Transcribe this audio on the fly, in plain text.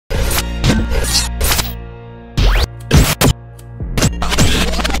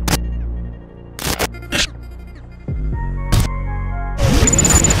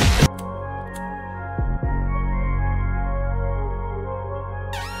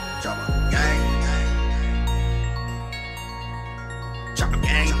Chopper gang. Chopper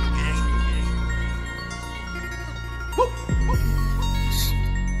gang. Woo.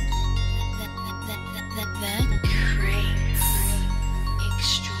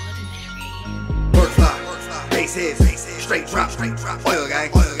 Bass heads, straight drop, oil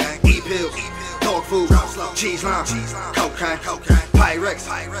gang, E-pills, dog food, cheese lime, cocaine,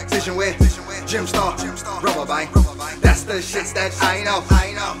 Pyrex, vision wear, gym star, rubber bang. That's the shits that I know.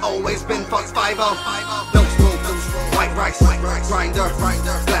 Always been fucked 5-0. No spoon, white rice, grinder,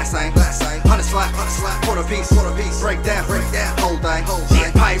 glass aim, 100 slap, quarter piece, break down, whole thing.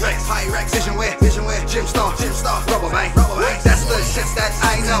 Pyrex, vision wear, gym star, rubber bang. That's the shits that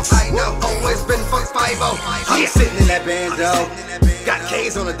I know. Always been fucked 5-0. I'm sitting in that bando, got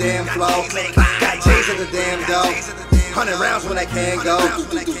K's on the damn floor, got J's at the damn door. 100 rounds when I can't go.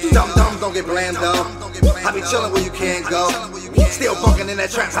 Dumb don't get bland though. I be chillin' where you can't go. Still bunkin' in that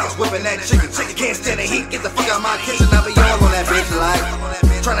trap house, whippin' that chicken. Can't stand the heat, get the fuck out my kitchen. I be all on that bitch like,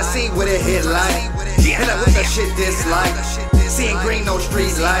 tryna see what it hit like. And I whip that shit dislike. Seeing green, no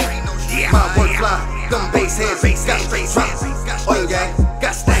street light. My work fly, them bass heads, got straight drop. Oil gang,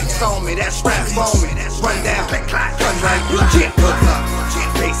 got stacks on me, that strap on me. Run down, gun rank,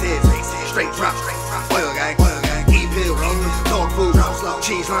 bass heads, straight drop. Oil gang, E-pills, dog food,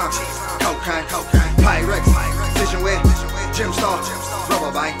 cheese lime, cocaine, Pyrex, vision wear, gym star,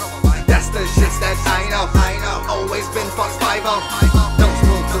 rubber bang. That's the shits that I know. Always been fucked 5-0. No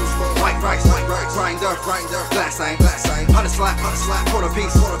spoon, white rice, grinder, glass aim, 100 slap, quarter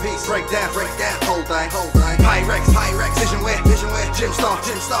piece, break down, whole thing. Pyrex, vision wear, gym star,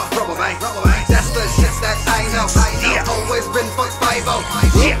 rubber bang. That's the shits that I know. Always been fucked 5-0.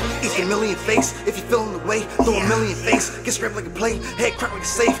 Eat a million face if you feeling the way. Throw a million face, get scrapped like a plane, head cracked like a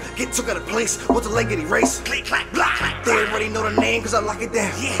safe, get took out of place. With the leg get erased. They already know the name cause I lock it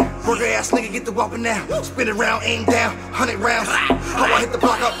down. Burger ass nigga get the whopping now. Spin it around, aim down, 100 rounds. How I hit the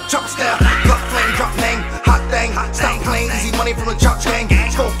block up, chopper style. Block flame, drop name, hot thing. Stop playing, easy money from the chop chain.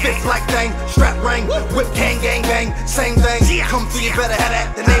 Full fit black thing, strap ring, whip gang bang, same thing. Come through, you better have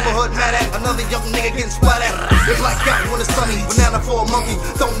that. The neighborhood mad at another young nigga getting splat at. They black out when it's sunny, banana for a monkey.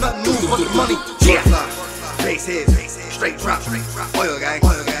 Don't nothing move but the money. Bass heads, straight drop, oil gang,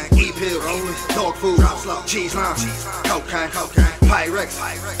 E-pills, dog food, cheese lime, cocaine, Pyrex,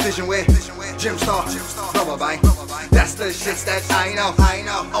 vision wear, gym star, rubber bang. That's the shits that I know.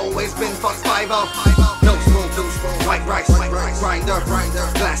 Always been fucked 5-0. No spoon, white rice, grinder,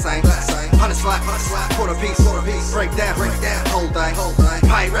 glass aim, 100 slap, quarter piece, break down, whole thing.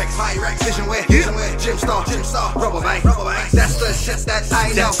 Pyrex, vision wear, gym star, rubber bang. That's the shits that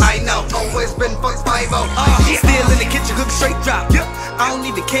I know. Always been fucked 5-0. Still in the kitchen, cooking straight drop. I don't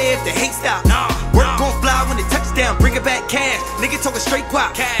even care if the hate stop. Work gon' fly when it touchdown, bring it back cash. Nigga talking straight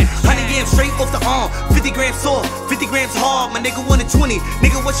guap. 100 yams straight off the arm, 50 grams soft, 50 grams hard. My nigga wanted 20,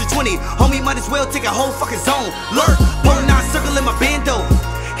 nigga what's your 20? Homie might as well take a whole fucking zone. Lurk, pole 9 circle in my bando.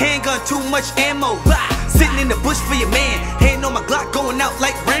 Handgun too much ammo. Sitting in the bush for your man, hand on my Glock going out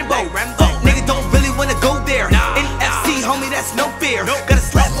like Rambo. Nigga don't really wanna go there. NFC, homie, that's no fear. Got a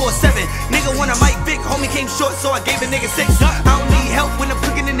slap for a 7. Nigga want a Mike Vick, homie came short, so I gave a nigga 6. I don't need help when I'm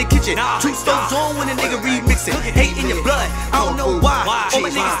cooking in the kitchen. 2 stoves on when a nigga remixing. Hate in your blood, I don't know why. All my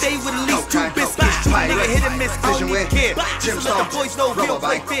niggas stay with at least 2 biscuits. Shoot a nigga hit and miss, I don't even care. Just let the boys know real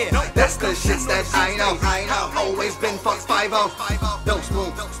play fair. That's the shits that I know. Always been fucked 5-0. No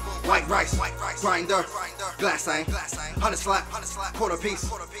spoon, white rice, grinder, glass aim, 100 slap, quarter piece,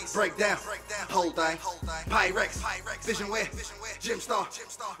 break down, whole thing. Pyrex, vision wear, gym star,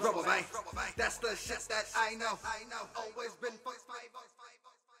 rubber bang. That's the shits that I know. Always been fucked 5-0.